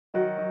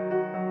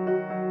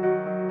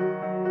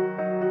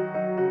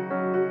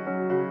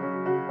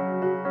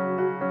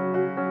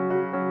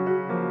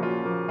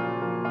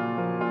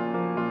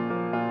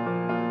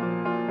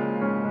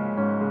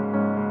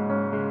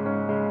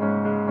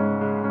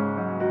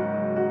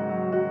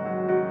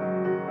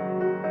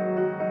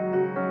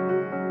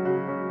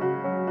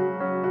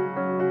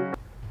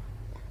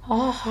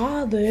Oh,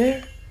 hi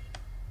there.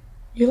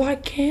 You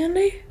like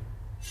candy?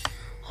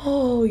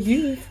 Oh,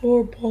 you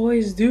four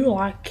boys do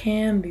like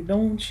candy,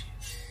 don't you?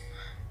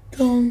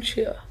 Don't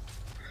you?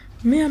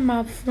 Me and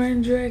my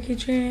friend Jackie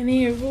Chan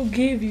here will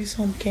give you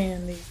some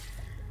candy.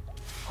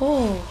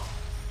 Oh,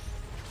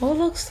 oh,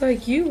 looks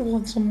like you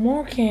want some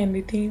more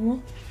candy,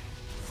 Tima.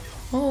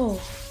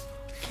 Oh,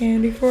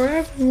 candy for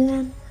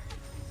everyone.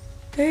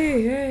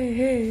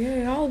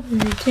 Hey, I'll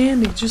give you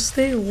candy. Just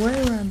stay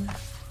away right now.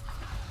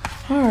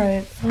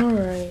 Alright.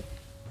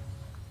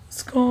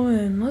 Let's go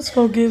in. Let's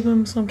go give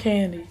him some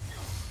candy.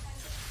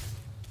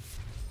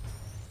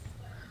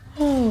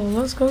 Oh,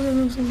 let's go give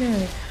him some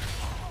candy.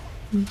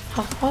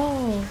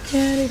 Oh,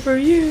 candy for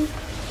you.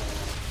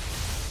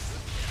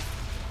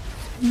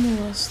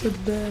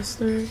 Molested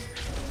bastard.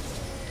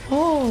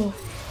 Oh,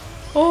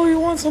 you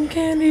want some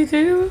candy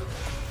too?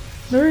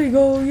 There you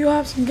go, you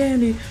have some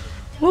candy.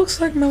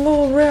 Looks like my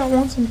little rat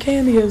wants some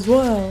candy as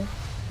well.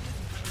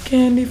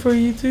 Candy for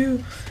you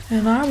too,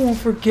 and I won't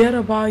forget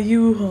about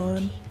you,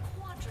 hun.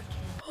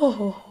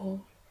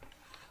 Oh.